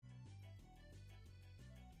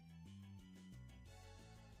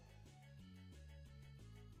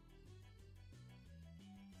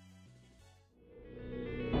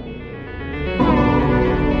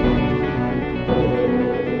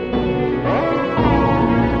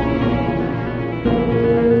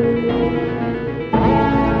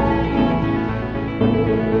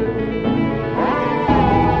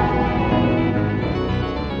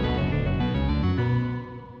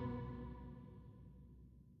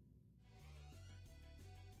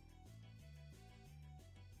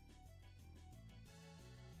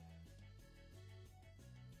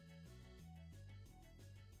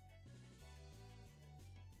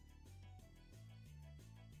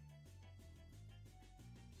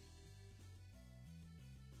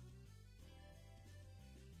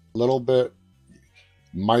little bit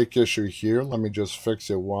mic issue here. Let me just fix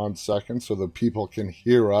it 1 second so the people can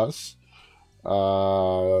hear us.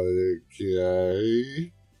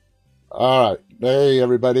 Okay. All right. Hey,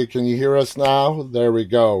 everybody. Can you hear us now? There we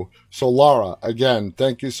go. So, Laura, again,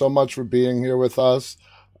 thank you so much for being here with us.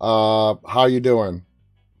 How you doing?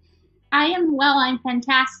 I am well. I'm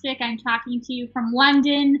fantastic. I'm talking to you from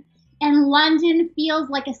London, and London feels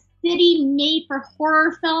like a city made for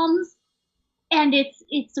horror films. And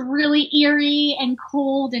it's really eerie and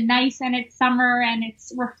cold and nice, and it's summer and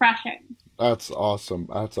it's refreshing. That's awesome.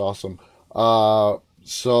 That's awesome.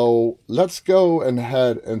 So let's go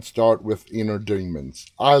ahead and start with Inner Demons.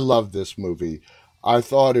 I love this movie. I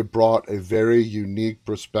thought it brought a very unique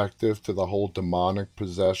perspective to the whole demonic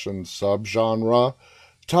possession subgenre.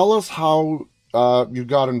 Tell us how you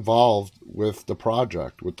got involved with the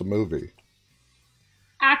project, with the movie.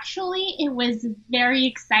 Actually, it was very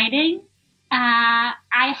exciting.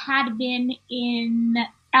 I had been in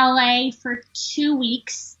LA for 2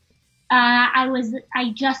 weeks.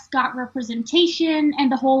 I just got representation,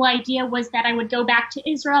 and the whole idea was that I would go back to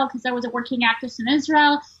Israel because I was a working actress in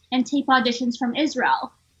Israel and tape auditions from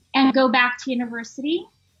Israel and go back to university.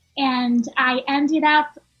 And I ended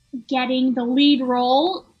up getting the lead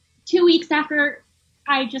role 2 weeks after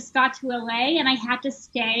I just got to LA, and I had to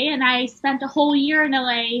stay. And I spent a whole year in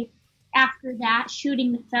LA after that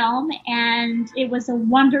shooting the film, and it was a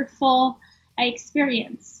wonderful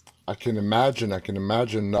experience. I can imagine. I can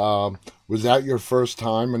imagine. Was that your first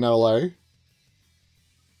time in LA?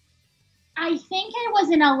 I think I was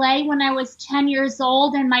in LA when I was 10 years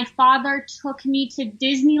old, and my father took me to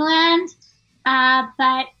Disneyland.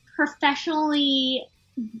 But professionally,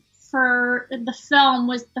 for the film,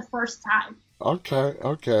 was the first time. Okay,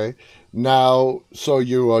 okay. Now, so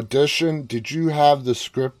you auditioned. Did you have the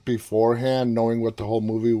script beforehand, knowing what the whole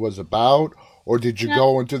movie was about, or did you No,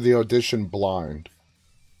 go into the audition blind?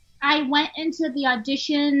 I went into the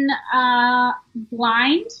audition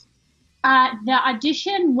blind. The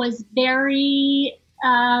audition was very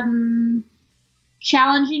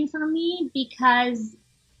challenging for me because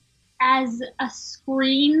as a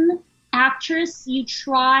screen actress, you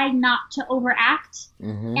try not to overact,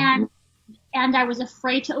 Mm-hmm. and I was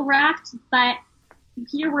afraid to overact. But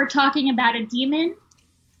here we're talking about a demon,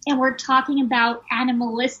 and we're talking about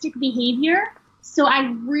animalistic behavior. So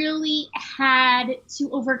I really had to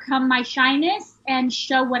overcome my shyness and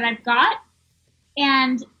show what I've got.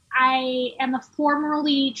 And I am a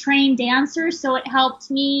formerly trained dancer, so it helped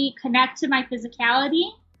me connect to my physicality.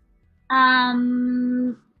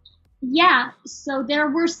 Um, yeah, so there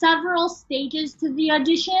were several stages to the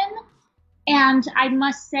audition, and I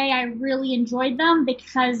must say I really enjoyed them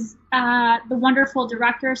because the wonderful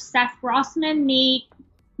director Seth Grossman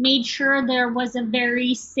made sure there was a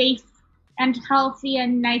very safe and healthy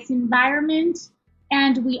and nice environment.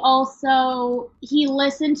 And he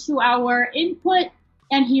listened to our input,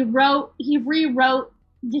 and he rewrote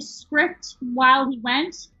the script while he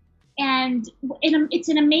went. And it's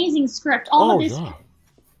an amazing script. All of Oh this, yeah,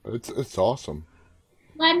 it's awesome.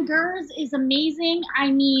 Glenn Gers is amazing. I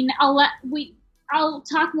mean, I'll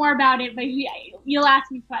talk more about it, but you'll ask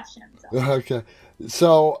me questions. So. Okay,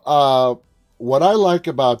 so what I like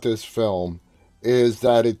about this film is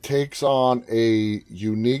that it takes on a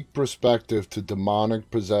unique perspective to demonic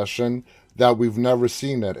possession that we've never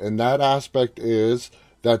seen it, and that aspect is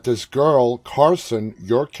that this girl Carson,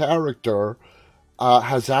 your character,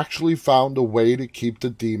 has actually found a way to keep the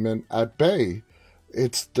demon at bay.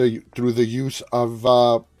 It's through the use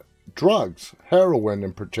of drugs, heroin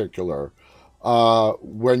in particular.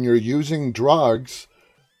 When you're using drugs,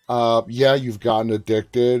 yeah, you've gotten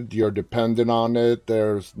addicted, you're dependent on it,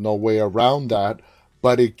 there's no way around that,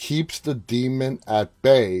 but it keeps the demon at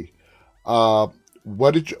bay. Uh,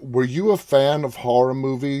 were you a fan of horror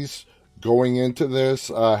movies going into this?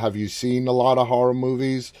 Have you seen a lot of horror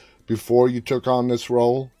movies before you took on this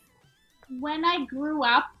role? When I grew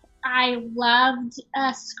up, I loved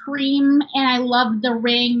Scream, and I loved The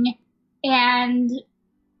Ring, and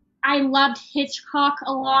I loved Hitchcock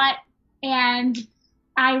a lot, and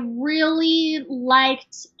I really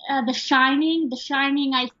liked The Shining. The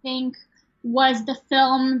Shining, I think, was the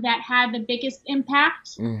film that had the biggest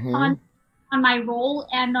impact Mm-hmm. on my role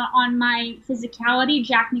and on my physicality.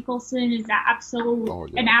 Jack Nicholson is Oh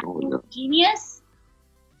an yeah. absolute genius.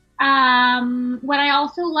 What I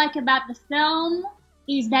also like about the film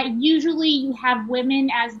is that usually you have women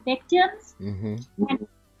as victims, Mm-hmm. and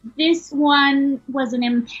this one was an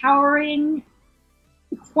empowering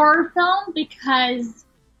horror film because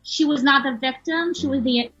she was not the victim; she was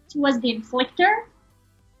the inflictor.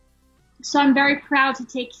 So I'm very proud to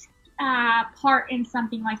take part in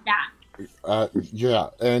something like that. Yeah,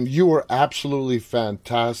 and you were absolutely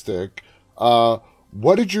fantastic.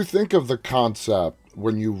 What did you think of the concept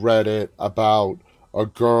when you read it about a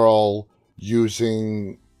girl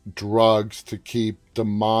using drugs to keep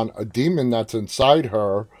a demon that's inside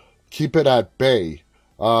her, keep it at bay?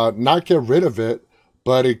 Not get rid of it,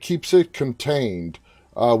 but it keeps it contained.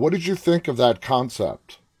 What did you think of that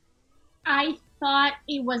concept? I thought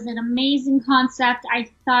it was an amazing concept. I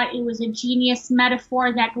thought it was a genius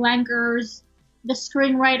metaphor that Glenn Gers, the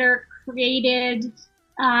screenwriter, created,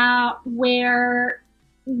 where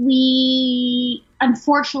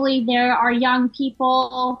unfortunately, there are young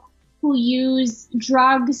people who use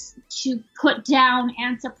drugs to put down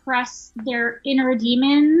and suppress their inner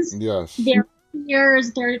demons, Yes. their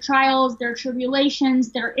fears, their trials, their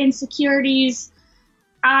tribulations, their insecurities.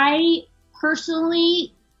 I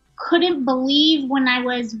personally couldn't believe when I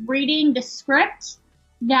was reading the script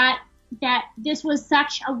that this was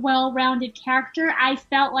such a well-rounded character. I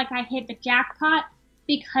felt like I hit the jackpot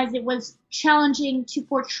because it was challenging to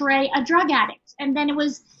portray a drug addict. And then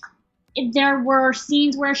there were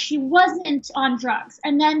scenes where she wasn't on drugs.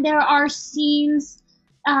 And then there are scenes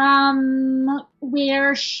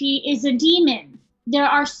where she is a demon. There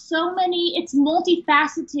are so many, it's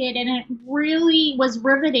multifaceted, and it really was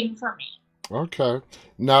riveting for me. Okay.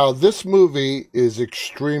 Now, this movie is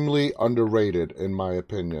extremely underrated, in my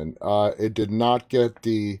opinion. It did not get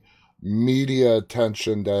the media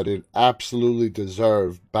attention that it absolutely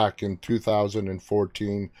deserved back in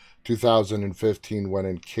 2014, 2015 when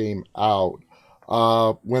it came out.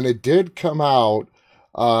 When it did come out,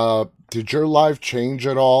 did your life change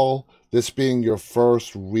at all? This being your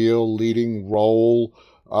first real leading role,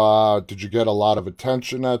 did you get a lot of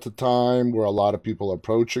attention at the time? Were a lot of people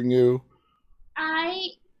approaching you?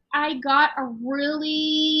 I got a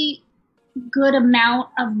really good amount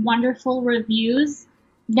of wonderful reviews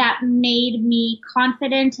that made me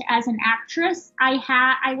confident as an actress.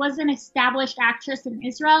 I was an established actress in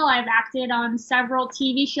Israel. I've acted on several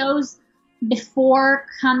TV shows before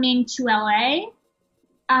coming to LA.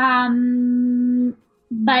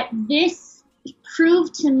 But this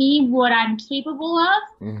proved to me what I'm capable of.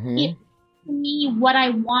 Mm-hmm. It proved to me what I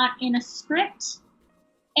want in a script.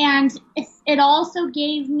 And it also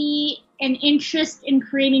gave me an interest in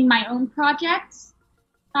creating my own projects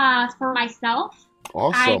for myself.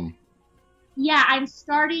 Awesome. I'm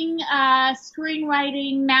starting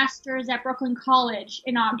screenwriting masters at Brooklyn College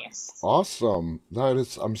in August. Awesome.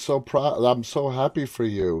 I'm so proud. I'm so happy for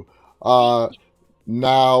you.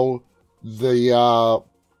 Now, it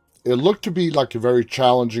looked to be like a very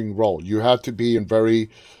challenging role. You had to be in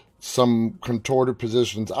some contorted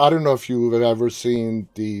positions. I don't know if you have ever seen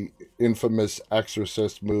the infamous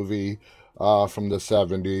Exorcist movie from the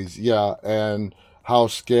 70s. Yeah, and how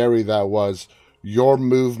scary that was. Your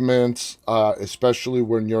movements, especially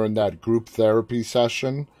when you're in that group therapy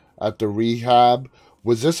session at the rehab,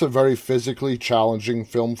 was this a very physically challenging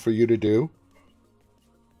film for you to do?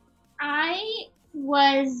 I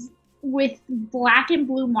was with black and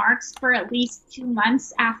blue marks for at least 2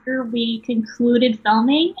 months after we concluded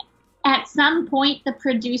filming. At some point, the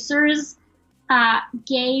producers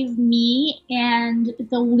gave me and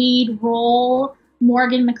the lead role,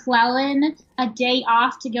 Morgan McClellan, a day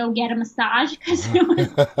off to go get a massage because we were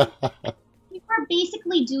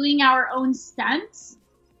basically doing our own stunts,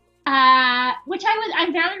 which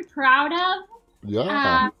I'm very proud of.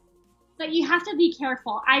 Yeah. But you have to be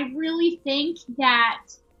careful. I really think that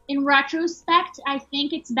in retrospect, I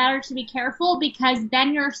think it's better to be careful because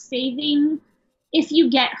then you're saving. If you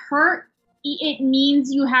get hurt, it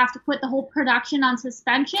means you have to put the whole production on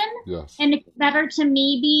suspension. Yes. And it's better to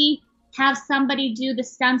maybe have somebody do the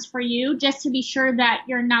stunts for you just to be sure that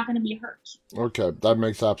you're not going to be hurt. Okay, that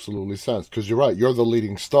makes absolutely sense because you're right. You're the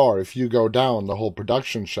leading star. If you go down, the whole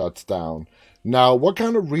production shuts down. Now, what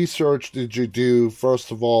kind of research did you do,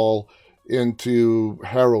 first of all, into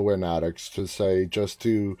heroin addicts just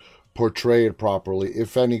to portray it properly,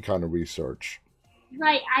 if any kind of research?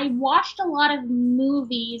 Right. I watched a lot of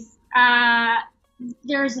movies.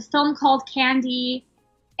 There's a film called Candy,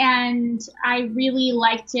 and I really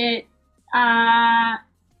liked it.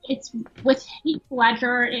 It's with Heath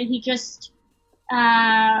Ledger, and he just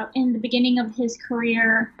in the beginning of his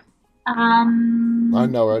career. I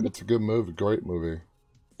know it. It's a good movie. Great movie.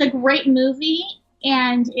 It's a great movie,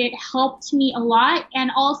 and it helped me a lot.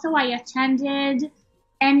 And also, I attended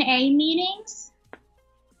NA meetings,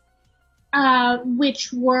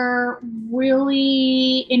 which were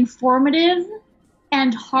really informative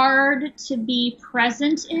and hard to be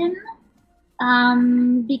present in.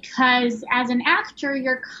 because as an actor,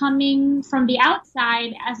 you're coming from the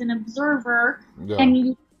outside as an observer, Yeah. and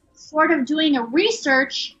you sort of doing a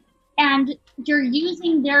research, and you're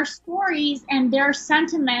using their stories and their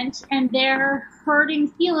sentiment and their hurting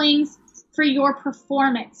feelings for your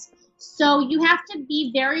performance. So you have to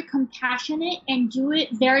be very compassionate and do it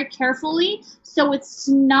very carefully so it's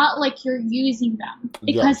not like you're using them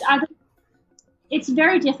because Yes. it's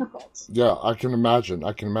very difficult. Yeah, I can imagine.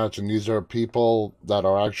 I can imagine these are people that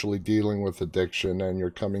are actually dealing with addiction, and you're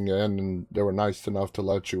coming in, and they were nice enough to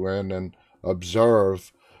let you in and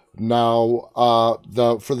observe. Now,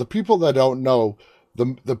 the for the people that don't know,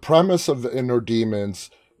 the premise of Inner Demons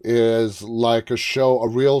is like a show, a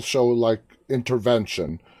real show like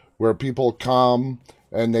Intervention, where people come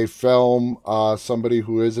and they film somebody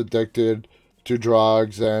who is addicted to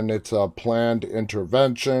drugs, and it's a planned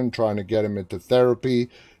intervention trying to get him into therapy.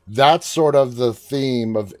 That's sort of the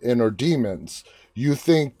theme of Inner Demons. You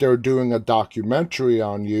think they're doing a documentary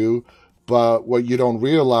on you, but what you don't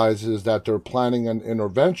realize is that they're planning an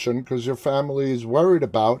intervention because your family is worried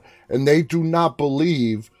about, and they do not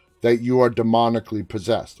believe that you are demonically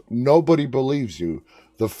possessed. Nobody believes you.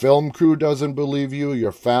 The film crew doesn't believe you.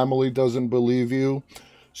 Your family doesn't believe you.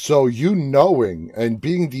 So you knowing and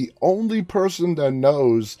being the only person that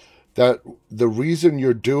knows that the reason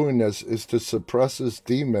you're doing this is to suppress this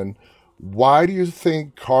demon, why do you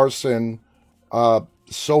think Carson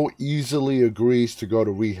so easily agrees to go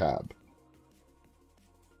to rehab?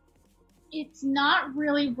 It's not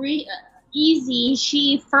really easy.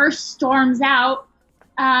 She first storms out,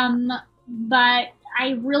 but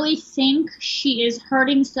I really think she is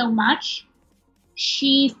hurting so much.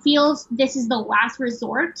 She feels this is the last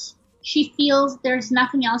resort. She feels there's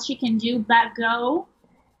nothing else she can do but go.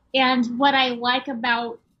 And what I like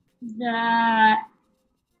about the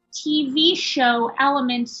TV show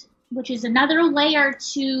element, which is another layer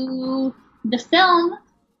to the film,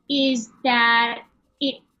 is that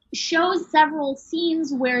it shows several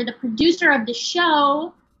scenes where the producer of the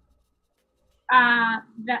show,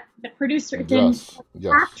 the producer, the Yes,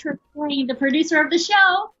 yes. actress playing the producer of the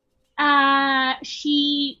show,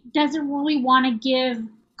 she doesn't really want to give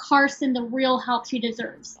Carson the real help she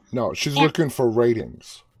deserves. No, she's And looking for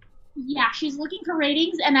ratings. yeah, she's looking for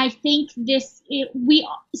ratings, and I think we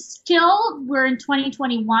still we're in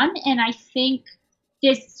 2021, and I think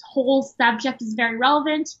this whole subject is very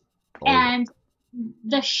relevant. Oh yeah. And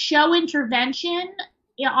the show Intervention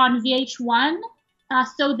on VH1,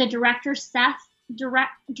 so the director Seth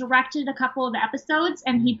directed a couple of episodes,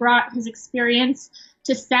 and he brought his experience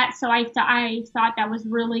to set. So I thought that was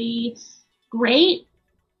really great.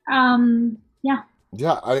 Yeah.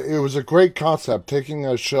 Yeah, it was a great concept, taking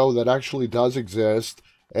a show that actually does exist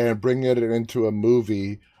and bringing it into a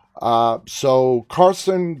movie. So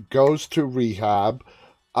Carson goes to rehab.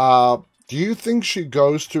 Uh, do you think she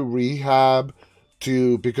goes to rehab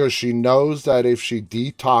to because she knows that if she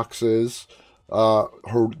detoxes,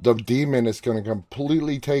 her the demon is going to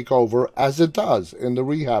completely take over, as it does in the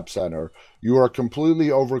rehab center. You are completely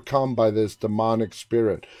overcome by this demonic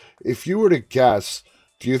spirit. If you were to guess,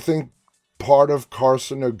 do you think part of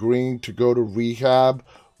Carson agreeing to go to rehab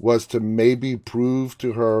was to maybe prove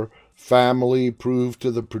to her family, prove to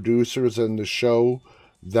the producers and the show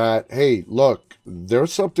that hey, look,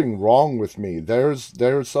 there's something wrong with me. There's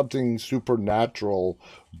something supernatural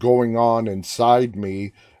going on inside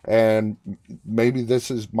me, and maybe this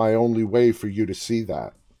is my only way for you to see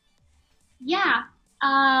that. Yeah.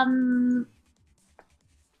 Um,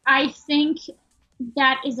 I think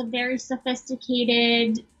that is a very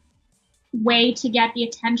sophisticated way to get the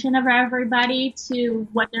attention of everybody to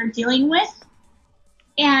what they're dealing with.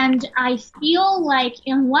 And I feel like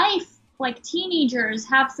in life, like teenagers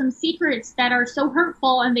have some secrets that are so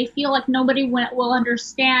hurtful and they feel like nobody will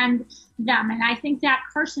understand them. And I think that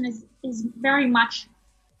Carson is very much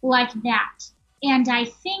like that. And I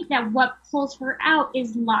think that what pulls her out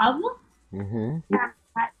is love Mm-hmm. that,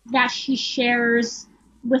 that she shares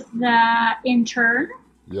with the intern.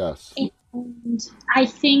 Yes. And I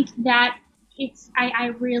think that I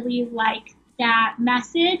really like that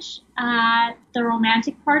message, the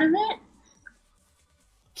romantic part of it.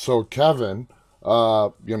 So Kevin,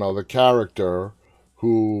 the character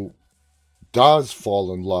who does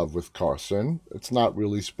fall in love with Carson. It's not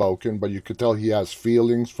really spoken, but you could tell he has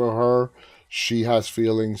feelings for her. She has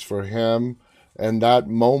feelings for him. And that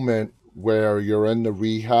moment where you're in the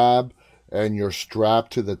rehab and you're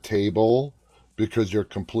strapped to the table because you're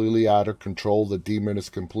completely out of control, the demon is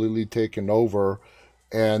completely taken over.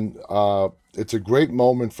 And it's a great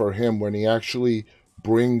moment for him when he actually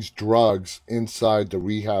brings drugs inside the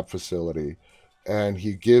rehab facility and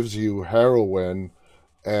he gives you heroin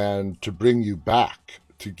and to bring you back,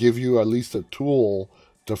 to give you at least a tool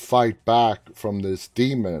to fight back from this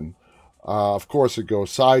demon. Of course, it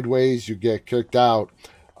goes sideways, you get kicked out.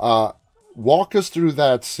 Uh, Walk us through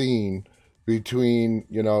that scene between,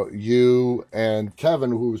 you and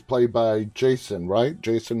Kevin, who was played by Jason, right?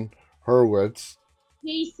 Jason Hurwitz.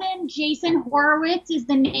 Jason Horowitz is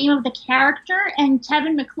the name of the character, and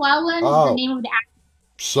Kevin McClellan is the Oh, name of the actor.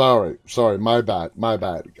 sorry, my bad.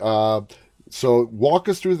 So walk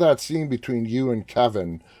us through that scene between you and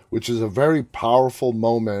Kevin, which is a very powerful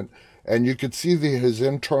moment, and you could see his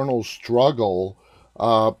internal struggle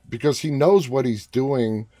because he knows what he's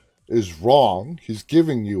doing is wrong. He's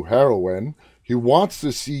giving you heroin. He wants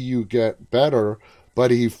to see you get better,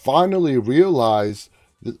 but he finally realized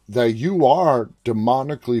that you are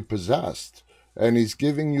demonically possessed, and he's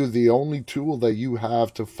giving you the only tool that you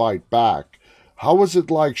have to fight back. How was it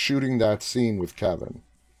like shooting that scene with Kevin?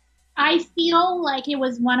 I feel like it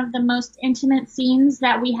was one of the most intimate scenes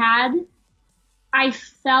that we had. I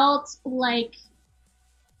felt like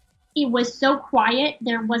it was so quiet.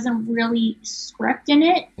 There wasn't really script in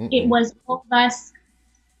it. It Mm-mm. was all of us.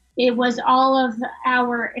 It was all of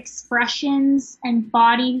our expressions and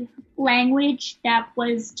body language that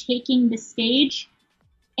was taking the stage.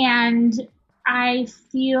 And I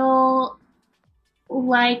feel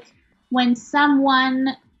like when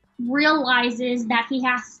someone realizes that he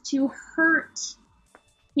has to hurt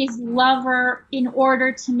his lover in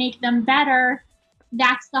order to make them better,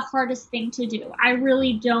 that's the hardest thing to do. I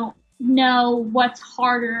really don't know what's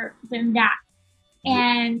harder than that. Yeah.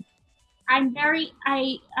 And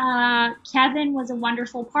Kevin was a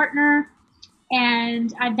wonderful partner,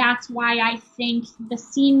 and that's why I think the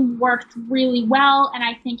scene worked really well, and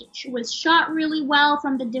I think it was shot really well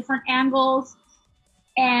from the different angles.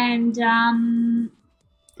 And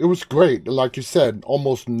It was great. Like you said,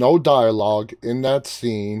 almost no dialogue in that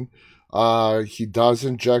scene. He does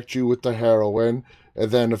inject you with the heroin,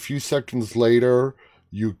 and then a few seconds later,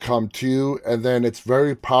 you come to, and then it's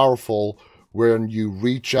very powerful when you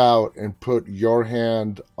reach out and put your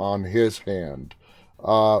hand on his hand.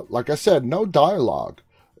 Like I said, no dialogue.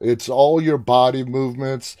 It's all your body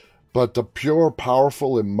movements, but the pure,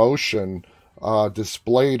 powerful emotion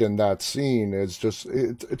displayed in that scene is just,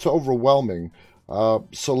 it's overwhelming.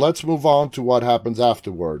 So let's move on to what happens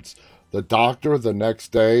afterwards. The doctor, the next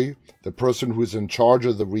day, the person who's in charge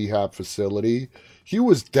of the rehab facility, he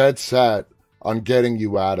was dead set on getting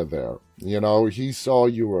you out of there. He saw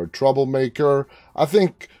you were a troublemaker. I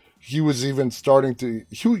think he was even starting to,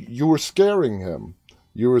 you were scaring him.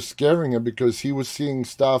 You were scaring him because he was seeing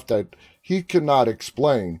stuff that he could not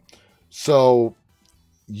explain. So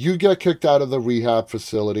you get kicked out of the rehab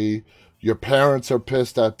facility. Your parents are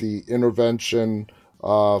pissed at the intervention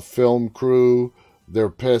film crew. They're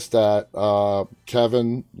pissed at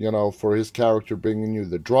Kevin, for his character bringing you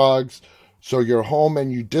the drugs. So you're home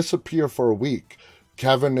and you disappear for a week.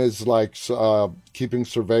 Kevin is like keeping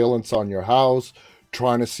surveillance on your house,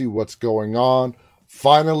 trying to see what's going on.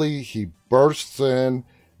 Finally, he bursts in,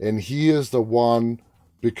 and he is the one,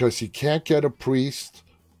 because he can't get a priest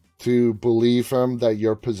to believe him that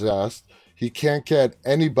you're possessed. He can't get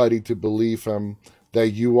anybody to believe him that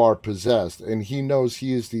you are possessed. And he knows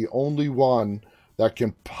he is the only one that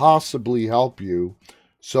can possibly help you.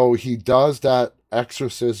 So he does that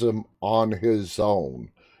exorcism on his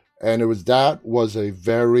own. And that was a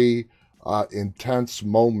very intense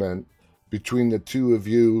moment between the two of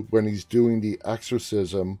you when he's doing the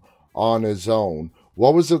exorcism on his own.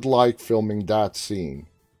 What was it like filming that scene?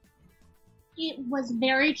 it was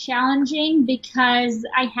very challenging because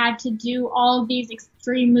I had to do all of these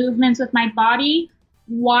extreme movements with my body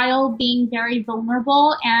while being very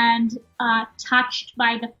vulnerable and touched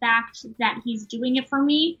by the fact that he's doing it for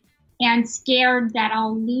me and scared that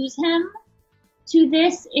I'll lose him to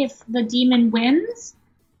this if the demon wins.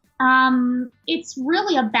 It's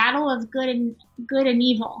really a battle of good and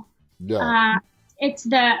evil. Yeah. It's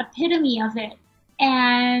the epitome of it,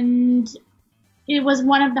 and it was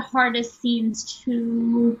one of the hardest scenes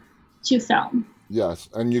to film. Yes,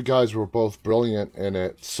 and you guys were both brilliant in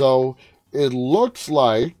it. So it looks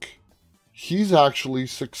like he's actually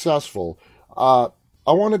successful. I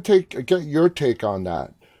want to get your take on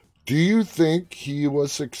that. Do you think he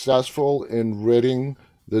was successful in ridding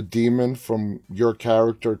the demon from your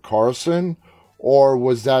character Carson, or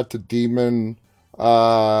was that the demon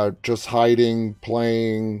just hiding,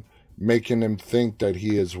 playing, making him think that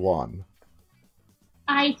he is one?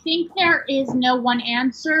 I think there is no one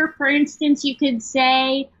answer. For instance, you could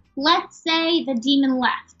say, let's say the demon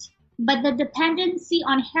left, but the dependency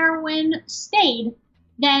on heroin stayed,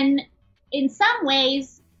 then in some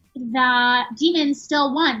ways, the demon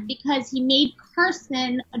still won because he made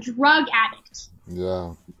Carson a drug addict.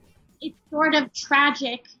 Yeah. It's sort of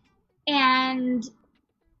tragic. And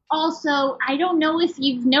also, I don't know if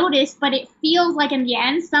you've noticed, but it feels like in the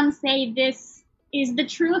end, some say this is the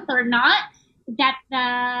truth or not, that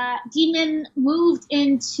the demon moved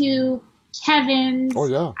into Oh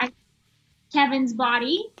yeah. Kevin's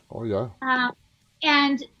body. Oh yeah.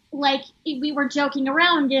 And like we were joking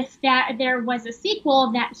around if that there was a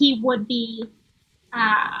sequel that he would be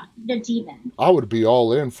the demon. I would be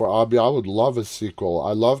all in for Abby. I would love a sequel.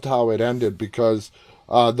 I loved how it ended because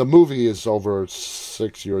the movie is over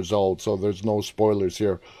 6 years old, so there's no spoilers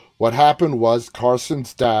here. What happened was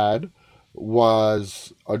Carson's dad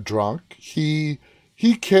was a drunk. He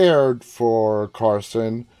cared for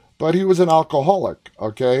Carson, but he was an alcoholic.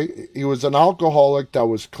 Okay, he was an alcoholic that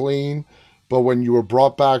was clean, but when you were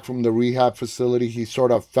brought back from the rehab facility, he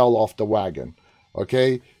sort of fell off the wagon.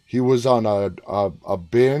 Okay, he was on a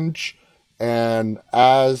binge, and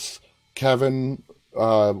as Kevin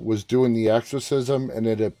was doing the exorcism, and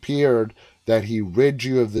it appeared that he rid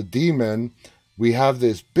you of the demon, we have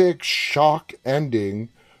this big shock ending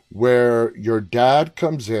where your dad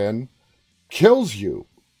comes in, kills you.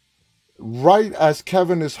 Right as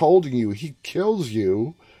Kevin is holding you, he kills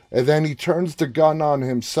you, and then he turns the gun on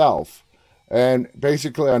himself and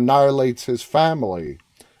basically annihilates his family.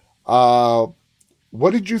 Uh,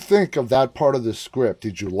 what did you think of that part of the script?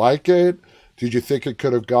 Did you like it? Did you think it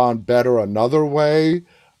could have gone better another way?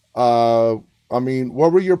 Uh, I mean,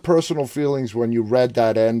 what were your personal feelings when you read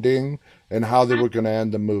that ending and how they were going to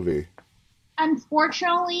end the movie?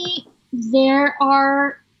 Unfortunately, there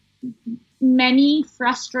are many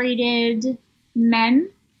frustrated men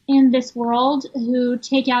in this world who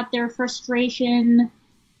take out their frustration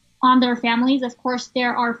on their families. Of course,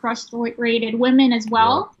 there are frustrated women as Yeah.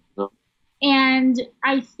 well. And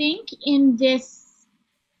I think in this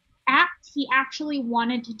act, he actually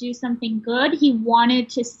wanted to do something good. He wanted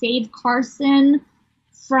to save Carson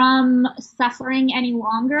from suffering any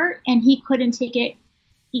longer, and he couldn't take it.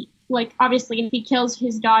 Like, obviously, if he kills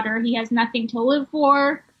his daughter, he has nothing to live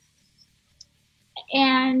for.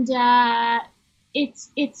 And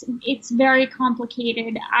it's very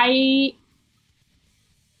complicated.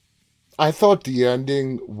 I thought the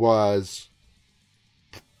ending was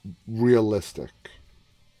realistic.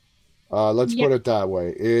 Let's Yeah, put it that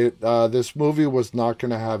way. This movie was not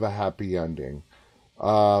going to have a happy ending.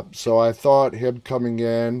 So I thought him coming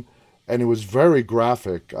in, and it was very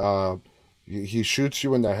graphic. He shoots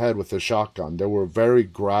you in the head with a shotgun. They were very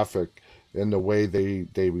graphic in the way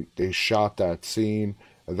they shot that scene.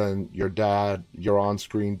 And then your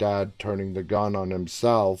on-screen dad, turning the gun on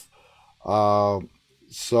himself. Uh,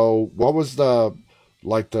 so what was the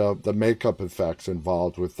makeup effects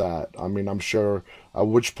involved with that? I mean, I'm sure. At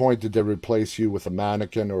which point did they replace you with a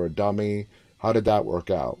mannequin or a dummy? How did that work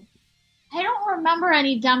out? I don't remember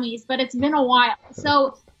any dummies, but it's been a while.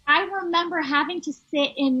 So I remember having to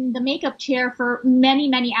sit in the makeup chair for many,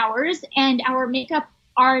 many hours, and our makeup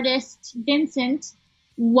artist, Vincent,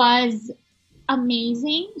 was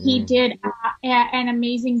amazing. He Mm, did an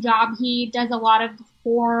amazing job. He does a lot of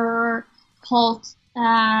horror cult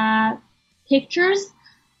pictures.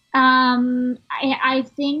 I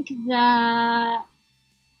think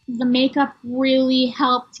the makeup really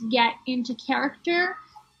helped get into character,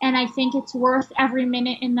 and I think it's worth every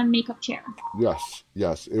minute in the makeup chair. yes,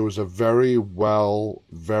 yes. It was a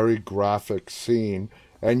very graphic scene.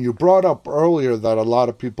 And you brought up earlier that a lot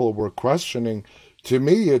of people were questioning. To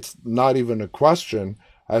me, it's not even a question.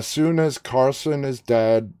 As soon as Carson is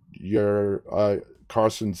dead, your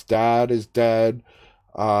Carson's dad is dead,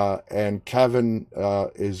 and Kevin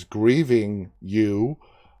is grieving you.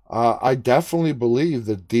 I definitely believe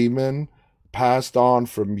the demon passed on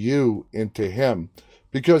from you into him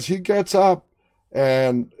because he gets up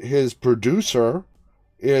and his producer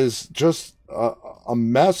is just a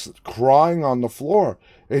mess crying on the floor.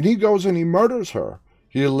 And he goes and he murders her.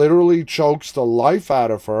 He literally chokes the life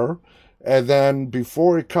out of her. And then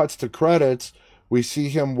before it cuts to credits, we see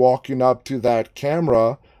him walking up to that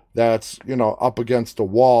camera that's, up against the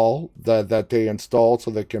wall that they installed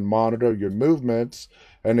so they can monitor your movements.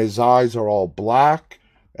 And his eyes are all black.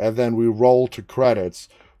 And then we roll to credits.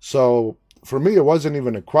 So for me, it wasn't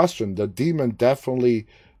even a question. The demon definitely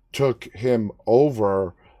took him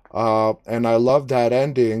over. And I love that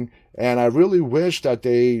ending. And I really wish that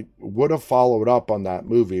they would have followed up on that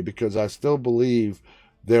movie because I still believe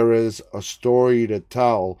there is a story to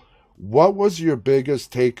tell. What was your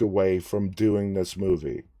biggest takeaway from doing this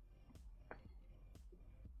movie?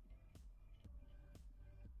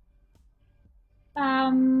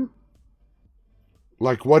 Um,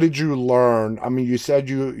 Like, what did you learn? I mean, you said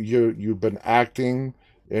you've been acting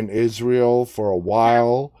in Israel for a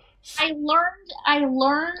while. I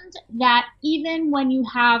learned that even when you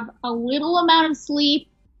have a little amount of sleep,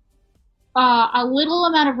 a little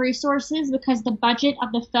amount of resources, because the budget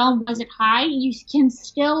of the film wasn't high, you can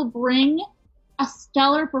still bring a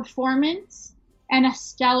stellar performance and a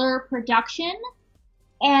stellar production.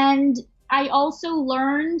 And I also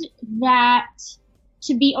learned that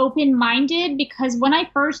to be open minded, because when I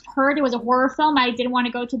first heard it was a horror film, I didn't want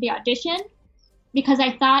to go to the audition because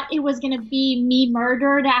I thought it was going to be me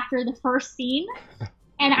murdered after the first scene.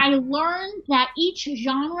 And I learned that each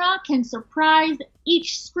genre can surprise,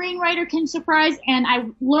 each screenwriter can surprise, and I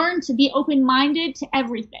learned to be open minded to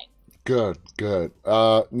everything. Good, good.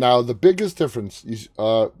 Now, the biggest difference is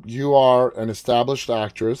you are an established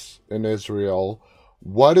actress in Israel.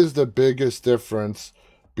 What is the biggest difference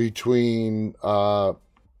between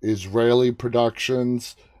Israeli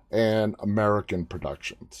productions and American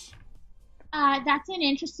productions? That's an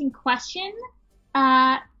interesting question.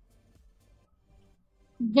 Uh,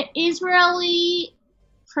 the Israeli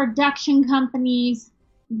production companies,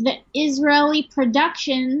 the Israeli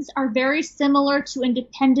productions are very similar to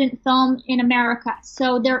independent film in America.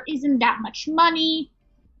 So there isn't that much money.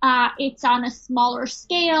 It's on a smaller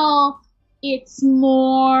scale. It's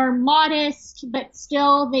more modest, but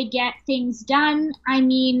still they get things done. I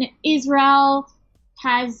mean, Israel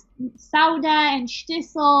has Sauda and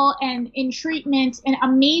Shtisel and In Treatment and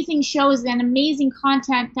amazing shows and amazing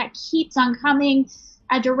content that keeps on coming.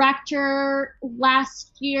 A director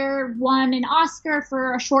last year won an Oscar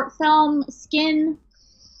for a short film, Skin,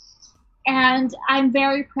 and I'm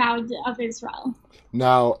very proud of Israel.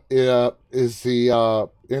 Now, is the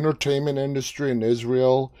entertainment industry in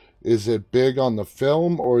Israel, is it big on the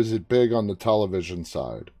film or is it big on the television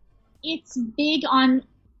side? It's big on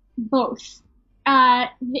both.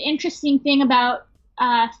 The interesting thing about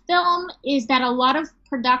film is that a lot of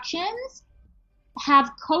productions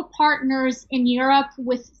have co-partners in Europe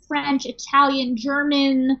with French, Italian,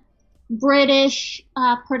 German, British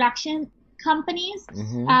production companies.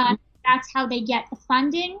 Hmm. That's how they get the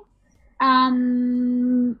funding.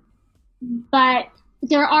 Um, but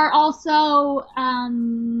there are also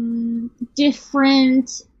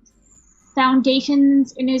different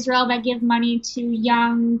foundations in Israel that give money to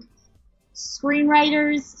young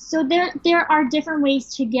screenwriters. So there are different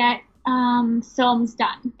ways to get films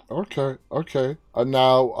done. Okay, okay.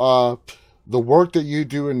 Now, the work that you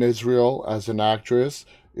do in Israel as an actress,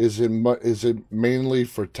 is it mainly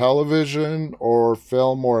for television or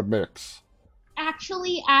film or a mix?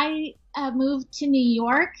 Actually, I moved to New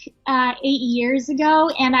York 8 years ago,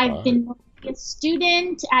 and I've Right. been a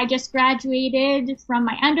student. I just graduated from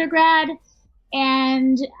my undergrad,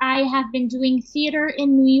 and I have been doing theater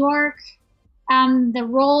in New York. The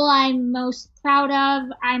role I'm most proud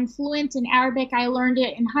of, I'm fluent in Arabic. I learned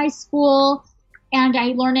it in high school, and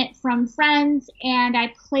I learned it from friends. And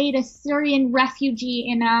I played a Syrian refugee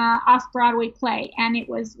in a off-Broadway play, and it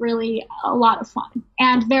was really a lot of fun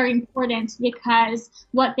and very important because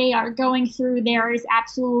what they are going through there is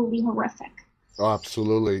absolutely horrific.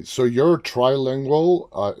 Absolutely. So you're trilingual,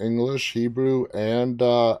 English, Hebrew, and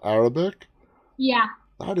Arabic? Yeah,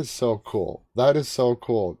 That is so cool. That is so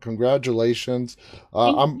cool. Congratulations.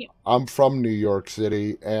 thank you. I'm from New York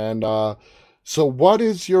City, and so what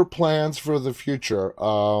is your plans for the future?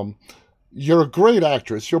 You're a great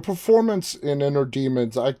actress. Your performance in Inner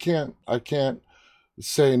Demons, I can't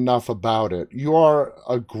say enough about it. You are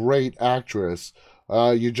a great actress.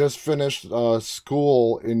 You just finished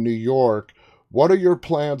school in New York. What are your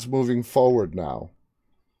plans moving forward now?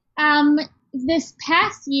 Um, this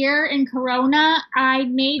past year in Corona, I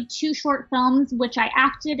made two short films which I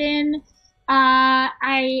acted in.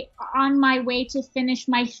 I on my way to finish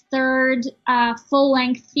my third full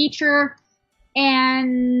length feature,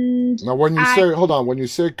 and Now, when you I say, hold on, when you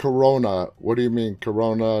say Corona, what do you mean?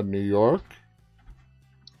 Corona, New York?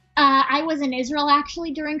 I was in Israel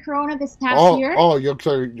actually during Corona this past Oh, year. oh, you're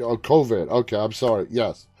saying COVID. Okay, I'm sorry.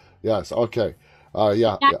 Yes, yes. Okay.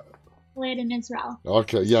 Yeah, That's yeah. it in Israel.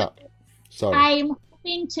 Okay, So yeah. Sorry. I'm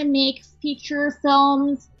hoping to make feature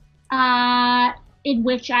films in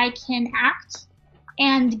which I can act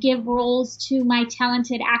and give roles to my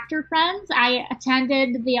talented actor friends. I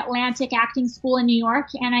attended the Atlantic Acting School in New York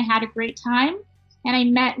and I had a great time. And I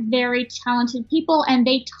met very talented people, and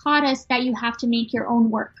they taught us that you have to make your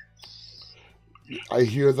own work. I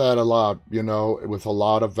hear that a lot, with a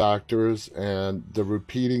lot of actors, and the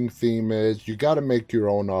repeating theme is you got to make your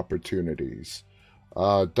own opportunities.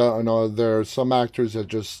 Don't know, there are some actors that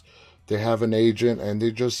just they have an agent and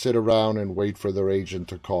they just sit around and wait for their agent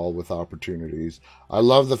to call with opportunities. I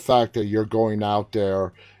love the fact that you're going out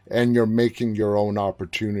there and you're making your own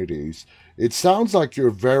opportunities. It sounds like you're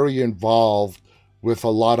very involved with a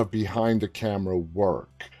lot of behind the camera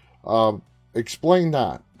work. Uh, Explain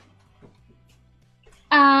that.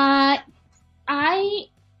 Uh, I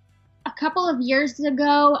a couple of years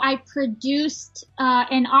ago, I produced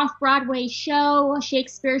an off-Broadway show, a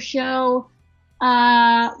Shakespeare show,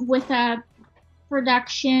 with a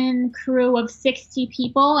production crew of 60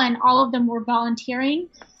 people, and all of them were volunteering.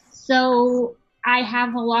 So I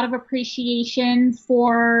have a lot of appreciation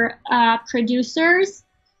for producers.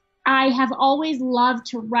 I have always loved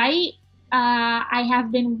to write. I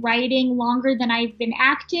have been writing longer than I've been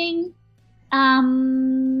acting.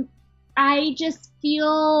 I just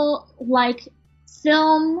feel like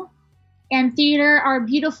film and theater are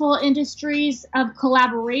beautiful industries of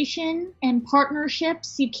collaboration and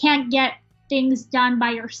partnerships. You can't get things done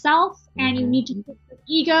by yourself, and you need to put your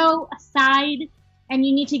ego aside, and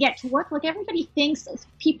you need to get to work. Like, everybody thinks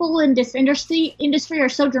people in this industry are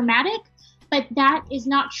so dramatic, but that is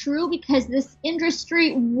not true, because this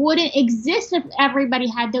industry wouldn't exist if everybody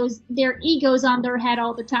had their egos on their head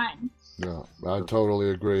all the time. Yeah, I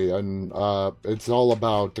totally agree. And it's all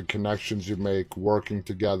about the connections you make, working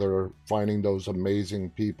together, finding those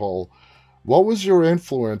amazing people. What was your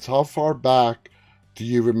influence? How far back do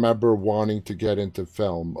you remember wanting to get into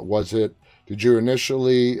film? Did you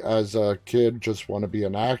initially, as a kid, just want to be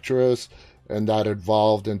an actress, and that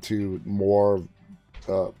evolved into more,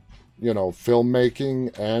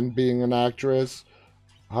 filmmaking and being an actress?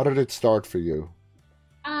 How did it start for you?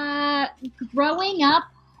 Growing up,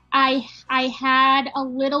 I had a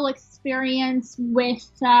little experience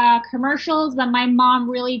with commercials, but my mom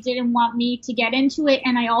really didn't want me to get into it.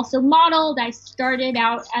 And I also modeled. I started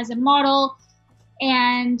out as a model,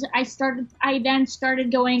 and I then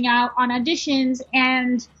started going out on auditions,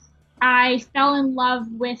 and I fell in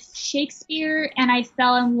love with Shakespeare, and I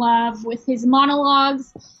fell in love with his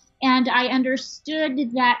monologues, and I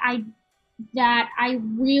understood that I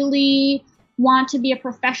really want to be a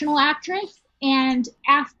professional actress. And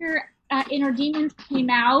after Inner Demons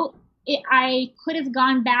came out, I could have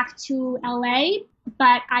gone back to LA,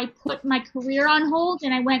 but I put my career on hold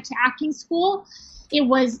and I went to acting school. It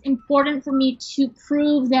was important for me to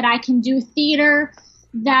prove that I can do theater,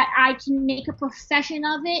 that I can make a profession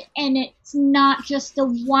of it, and it's not just a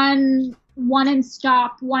one and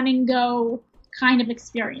stop, one and go kind of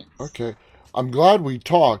experience. Okay. I'm glad we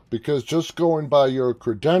talked, because just going by your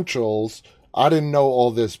credentials, I didn't know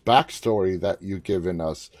all this backstory that you've given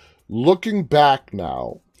us. Looking back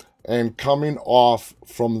now and coming off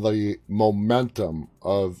from the momentum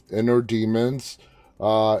of Inner Demons,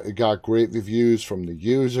 it got great reviews from the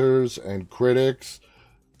users and critics.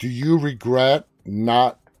 Do you regret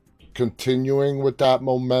not continuing with that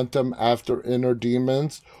momentum after Inner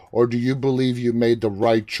Demons, or do you believe you made the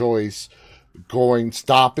right choice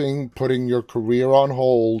stopping, putting your career on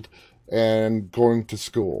hold, and going to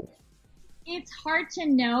school? It's hard to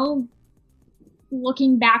know,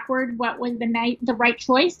 looking backward, what was the right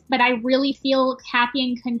choice, but I really feel happy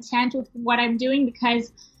and content with what I'm doing,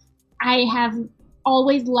 because I have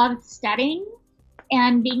always loved studying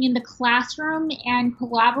and being in the classroom and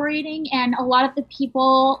collaborating, and a lot of the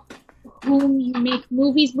people whom you make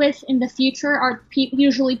movies with in the future are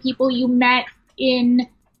usually people you met in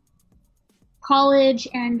college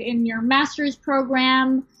and in your master's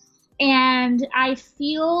program. And I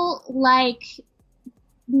feel like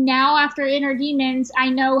now, after Inner Demons, I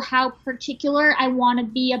know how particular I want to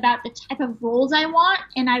be about the type of roles I want,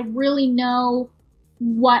 and I really know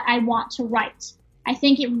what I want to write. I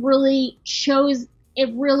think it really showed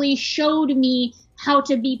me how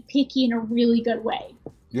to be picky in a really good way.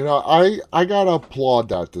 You know, I gotta applaud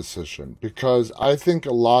that decision, because I think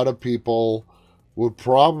a lot of people would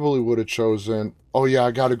have chosen, oh yeah, I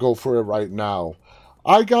gotta go for it right now.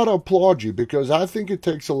 I gotta applaud you, because I think it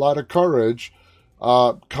takes a lot of courage,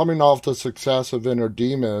 coming off the success of Inner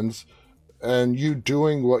Demons, and you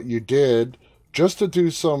doing what you did, just to do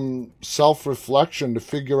some self-reflection to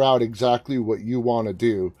figure out exactly what you want to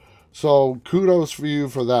do. So kudos for you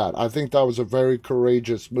for that. I think that was a very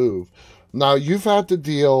courageous move. Now, you've had to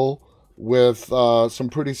deal with some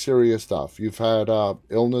pretty serious stuff. You've had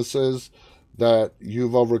illnesses that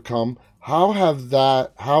you've overcome. How has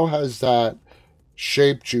that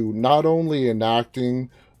shaped you, not only in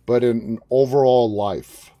acting, but in overall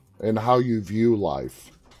life and how you view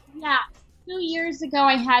life? Yeah, 2 years ago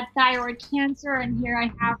I had thyroid cancer, and here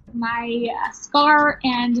I have my scar,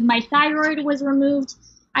 and my thyroid was removed.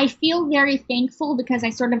 I feel very thankful because I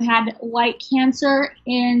sort of had light cancer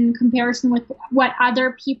in comparison with what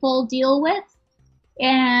other people deal with.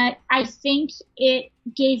 And I think it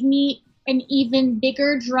gave me an even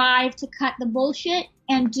bigger drive to cut the bullshit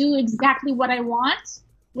and do exactly what I want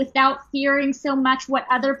without fearing so much what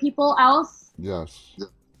other people else Yes.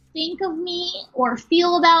 think of me or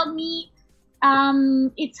feel about me.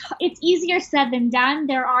 It's easier said than done.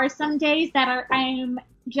 There are some days that I'm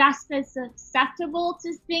just as susceptible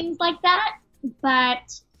to things like that,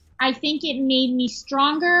 but I think it made me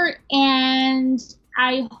stronger, and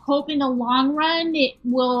I hope in the long run it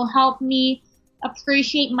will help me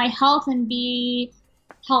appreciate my health and be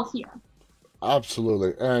healthier.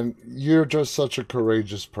 Absolutely. And you're just such a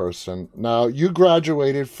courageous person. Now, you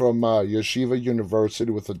graduated from Yeshiva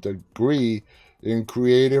University with a degree in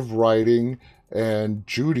creative writing and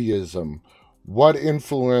Judaism. What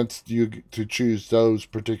influenced you to choose those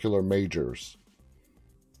particular majors?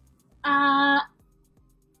 Uh,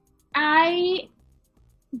 I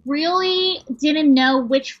really didn't know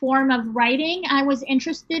which form of writing I was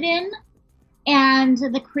interested in. And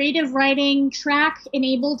the creative writing track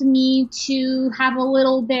enabled me to have a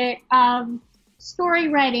little bit of story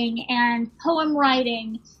writing and poem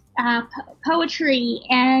writing, poetry,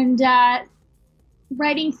 and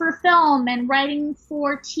writing for film and writing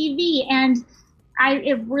for TV. And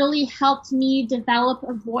it really helped me develop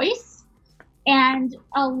a voice. And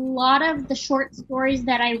a lot of the short stories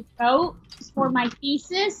that I wrote for my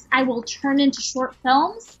thesis, I will turn into short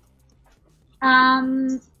films.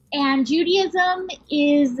 And Judaism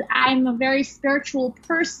I'm a very spiritual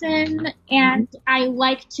person, and I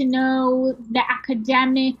like to know the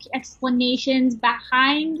academic explanations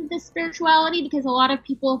behind the spirituality, because a lot of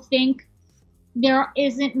people think there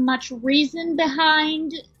isn't much reason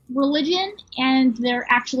behind religion, and there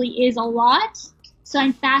actually is a lot. So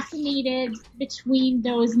I'm fascinated between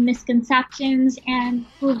those misconceptions and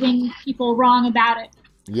proving people wrong about it.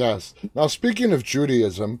 Yes. Now, speaking of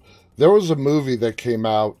Judaism, there was a movie that came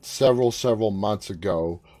out several months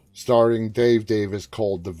ago starring Dave Davis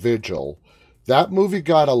called The Vigil. That movie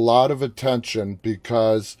got a lot of attention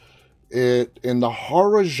because in the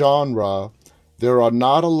horror genre, there are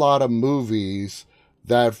not a lot of movies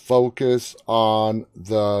that focus on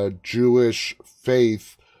the Jewish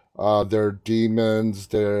faith, their demons,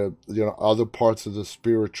 their other parts of the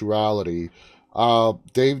spirituality.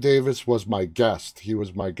 Dave Davis was my guest. He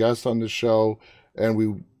was my guest on the show, and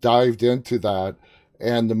we dived into that.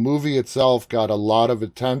 And the movie itself got a lot of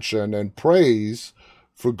attention and praise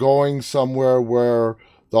for going somewhere where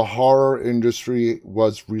the horror industry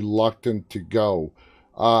was reluctant to go.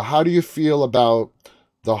 How do you feel about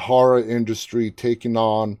the horror industry taking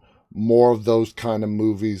on more of those kind of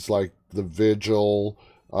movies like The Vigil,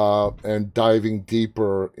 and diving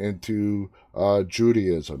deeper into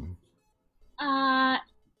Judaism?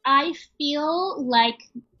 I feel like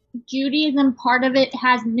Judaism, part of it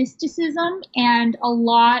has mysticism, and a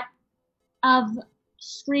lot of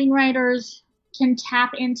screenwriters can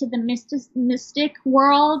tap into the mystic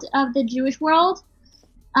world of the Jewish world.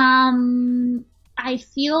 I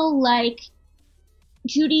feel like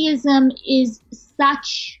Judaism is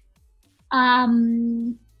such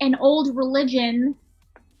an old religion,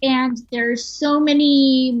 and there's so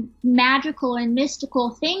many magical and mystical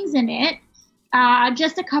things in it.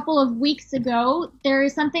 Just a couple of weeks ago, there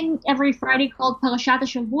is something every Friday called Parashat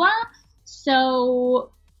HaShavua.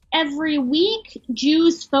 So every week,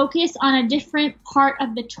 Jews focus on a different part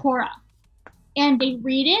of the Torah, and they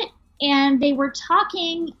read it, and they were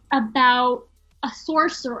talking about a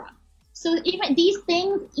sorcerer. So even these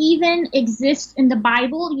things even exist in the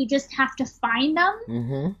Bible. You just have to find them.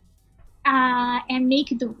 Mm-hmm. And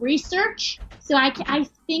make the research. So I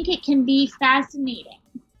think it can be fascinating.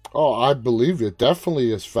 Oh, I believe it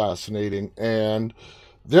definitely is fascinating. And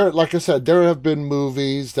there, like I said, there have been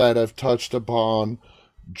movies that have touched upon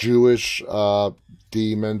Jewish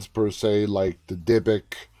demons per se, like the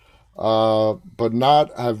Dybbuk, but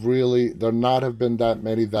there not have been that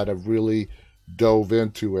many that have really dove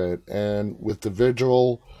into it. And with The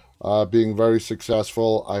Vigil being very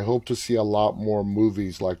successful, I hope to see a lot more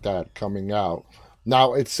movies like that coming out.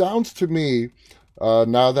 Now, it sounds to me,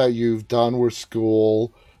 now that you've done with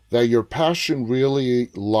school, that your passion really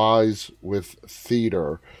lies with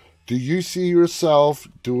theater. Do you see yourself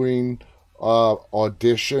doing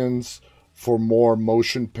auditions for more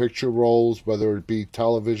motion picture roles, whether it be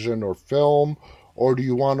television or film, or do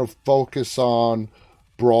you want to focus on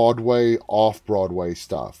Broadway, off-Broadway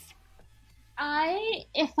stuff?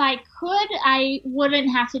 If I could, I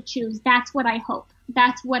wouldn't have to choose. That's what I hope.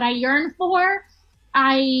 That's what I yearn for.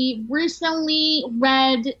 I recently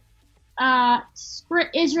read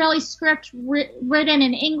Israeli script written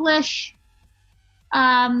in English.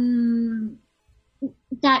 That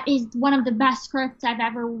is one of the best scripts I've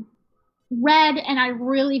ever read, and I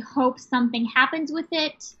really hope something happens with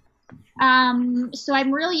it. So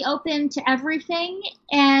I'm really open to everything,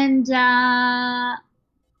 and what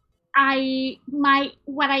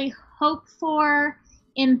I hope for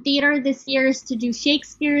in theater this year is to do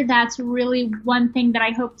Shakespeare. That's really one thing that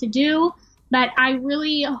I hope to do, but I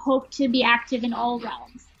really hope to be active in all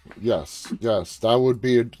realms. Yes, that would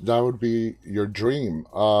be your dream.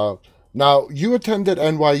 Now you attended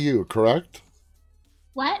NYU, correct?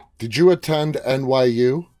 What? Did you attend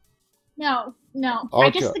NYU? No. Okay. I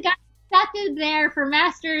just got accepted there for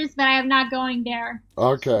masters, but I am not going there.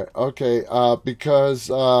 Okay.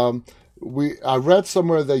 Because I read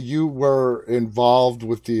somewhere that you were involved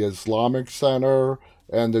with the Islamic Center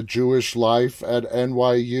and the Jewish life at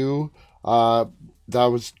NYU. That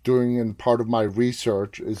was doing in part of my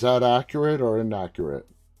research. Is that accurate or inaccurate?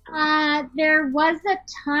 There was a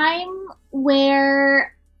time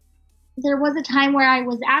where I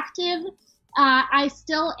was active. I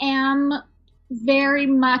still am very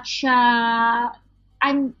much.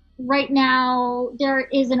 I'm right now. There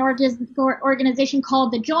is an organization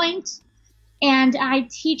called The Joint, and I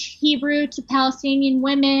teach Hebrew to Palestinian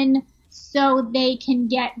women so they can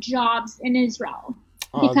get jobs in Israel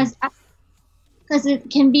because it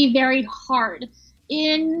can be very hard.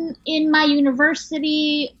 In my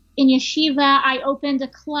university, in yeshiva, I opened a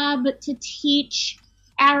club to teach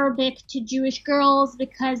Arabic to Jewish girls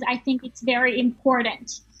because I think it's very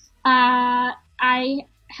important. I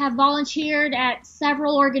have volunteered at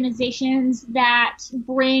several organizations that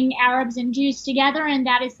bring Arabs and Jews together, and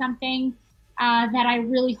that is something that I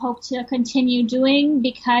really hope to continue doing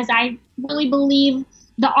because I really believe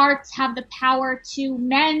the arts have the power to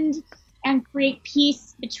mend and create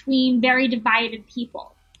peace between very divided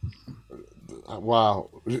people.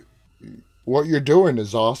 Wow. What you're doing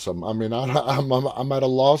is awesome. I mean, I'm at a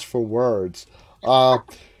loss for words. How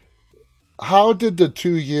did the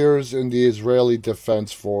 2 years in the Israeli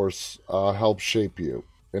Defense Force help shape you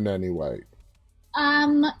in any way?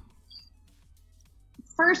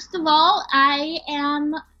 First of all, I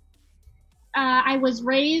was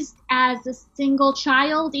raised as a single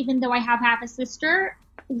child, even though I have half a sister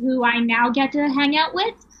who I now get to hang out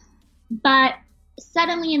with. But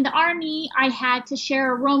suddenly in the army, I had to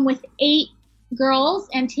share a room with 8 girls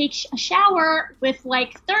and take a shower with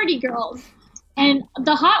like 30 girls. And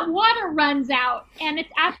the hot water runs out, and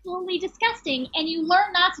it's absolutely disgusting. And you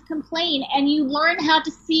learn not to complain, and you learn how to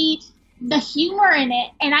see the humor in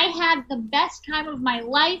it. And I had the best time of my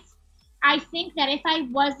life. I think that if I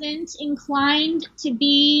wasn't inclined to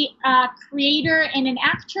be a creator and an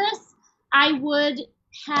actress, I would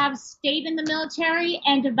have stayed in the military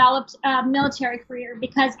and developed a military career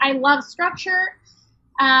because I love structure.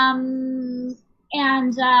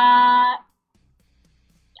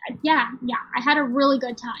 Yeah, I had a really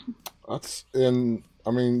good time. I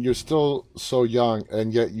mean, you're still so young,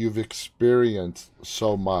 and yet you've experienced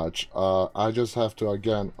so much. I just have to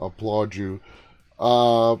again applaud you.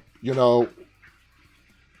 You know,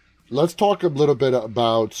 let's talk a little bit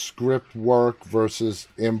about script work versus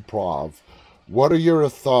improv. What are your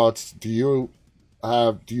thoughts? Do you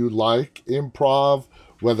like improv,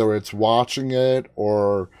 whether it's watching it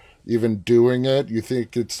or even doing it? You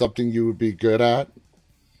think it's something you would be good at?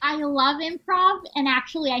 I love improv, and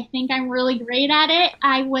actually I think I'm really great at it.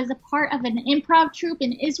 I was a part of an improv troupe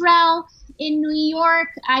in Israel, in New York.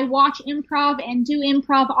 I watch improv and do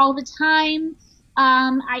improv all the time.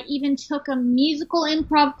 I even took a musical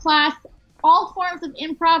improv class. All forms of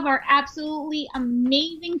improv are absolutely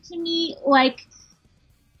amazing to me, like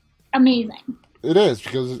amazing. It is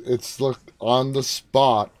because it's like on the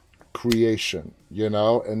spot creation,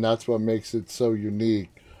 and that's what makes it so unique.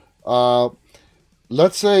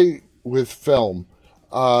 Let's say with film,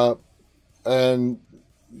 and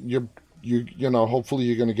hopefully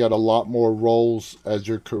you're going to get a lot more roles as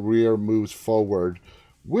your career moves forward.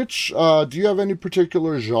 Which do you have any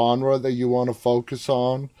particular genre that you want to focus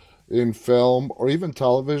on in film or even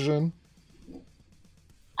television?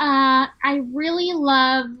 I really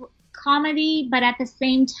love comedy, but at the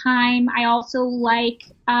same time, I also like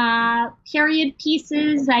period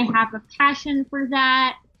pieces. I have a passion for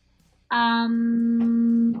that. I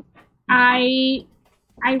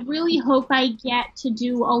really hope I get to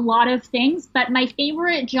do a lot of things, but my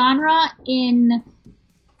favorite genre in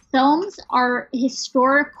films are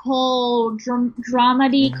historical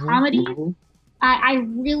dramedy comedy. Mm-hmm. I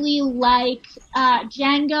really like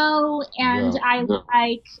Django, and Yeah. I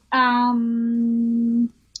like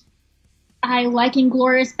I like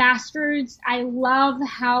Inglorious Bastards. I love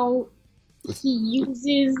how he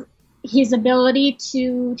uses his ability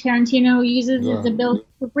to Tarantino uses his Yeah. ability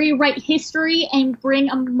to rewrite history and bring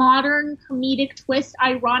a modern comedic twist,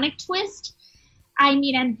 ironic twist. I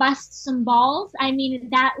mean, and bust some balls. I mean,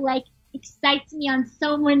 that like excites me on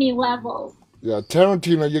so many levels. Yeah,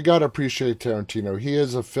 Tarantino, you got to appreciate Tarantino. He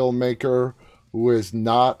is a filmmaker who is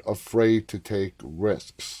not afraid to take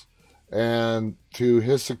risks. And to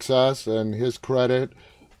his success and his credit,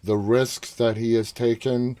 the risks that he has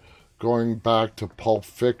taken going back to Pulp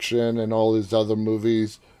Fiction and all his other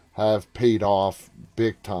movies have paid off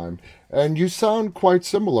big time. And you sound quite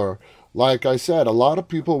similar. Like I said, a lot of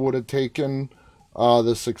people would have taken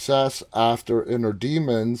the success after Inner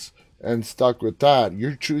Demons and stuck with that.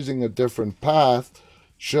 You're choosing a different path,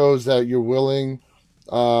 shows that you're willing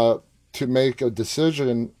uh, to make a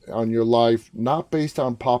decision on your life not based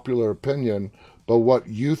on popular opinion, but what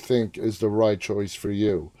you think is the right choice for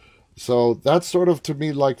you. So that sort of to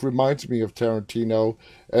me like reminds me of Tarantino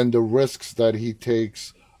and the risks that he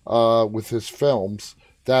takes with his films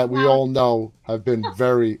that we Wow. all know have been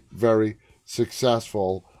very, very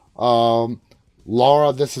successful. Um,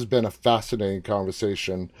 Laura, this has been a fascinating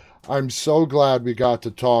conversation. I'm so glad we got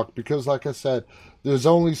to talk because, like I said, there's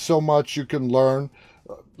only so much you can learn.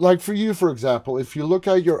 Like for you, for example, if you look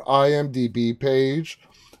at your IMDb page,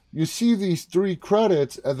 you see these three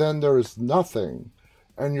credits and then there's nothing.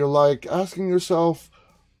 And you're like asking yourself,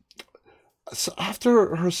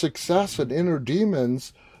 after her success in Inner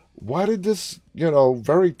Demons, why did this,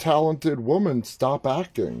 very talented woman stop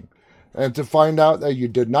acting? And to find out that you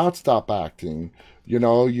did not stop acting,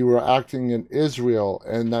 you were acting in Israel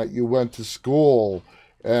and that you went to school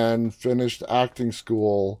and finished acting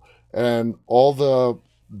school and all the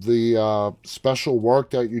special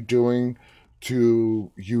work that you're doing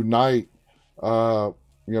to unite, uh,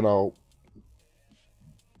 you know,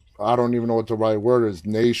 I don't even know what the right word is,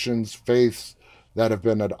 nations, faiths that have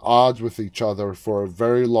been at odds with each other for a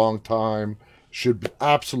very long time should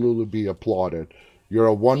absolutely be applauded. You're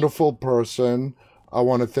a wonderful person. I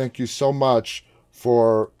want to thank you so much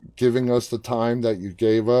for giving us the time that you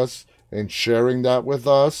gave us and sharing that with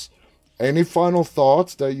us. Any final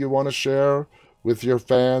thoughts that you want to share with your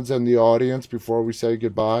fans and the audience before we say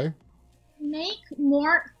goodbye? Make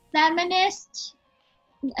more feminist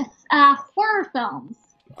horror films.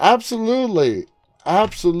 Absolutely.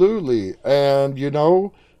 Absolutely. And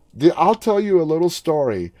I'll tell you a little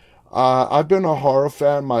story. I've been a horror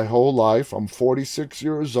fan my whole life. I'm 46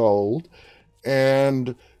 years old.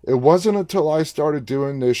 And it wasn't until I started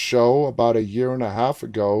doing this show about a year and a half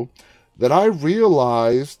ago that I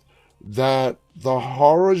realized that the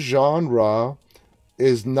horror genre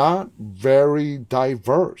is not very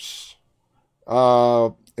diverse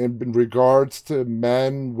in regards to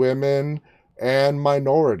men, women, and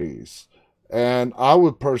minorities. And I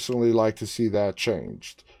would personally like to see that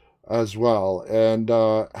changed as well and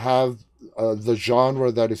have the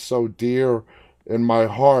genre that is so dear in my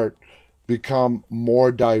heart become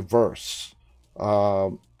more diverse.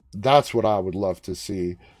 Um, that's what I would love to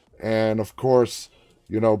see. And of course,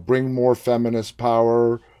 bring more feminist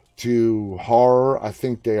power to horror. I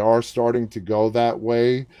think they are starting to go that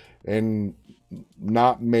way and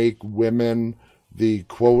not make women the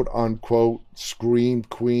quote unquote scream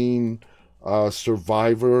queen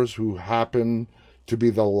survivors who happen to be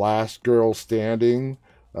the last girl standing,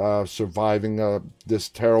 surviving this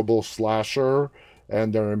terrible slasher,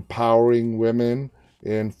 and they're empowering women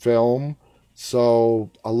in film. So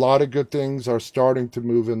a lot of good things are starting to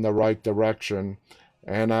move in the right direction.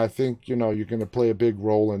 And I think, you're going to play a big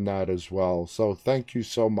role in that as well. So thank you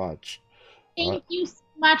so much. Uh, Thank you so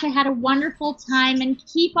much. I had a wonderful time and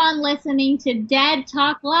keep on listening to Dead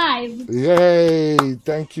Talk Live. Yay!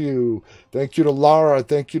 Thank you. Thank you to Laura.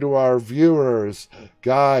 Thank you to our viewers.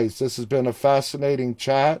 Guys, this has been a fascinating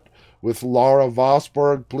chat with Laura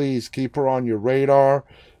Vosberg. Please keep her on your radar.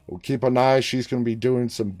 We'll keep an eye. She's going to be doing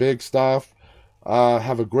some big stuff.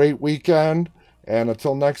 Have a great weekend. And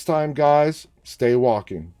until next time, guys, stay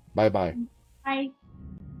walking. Bye bye. Bye.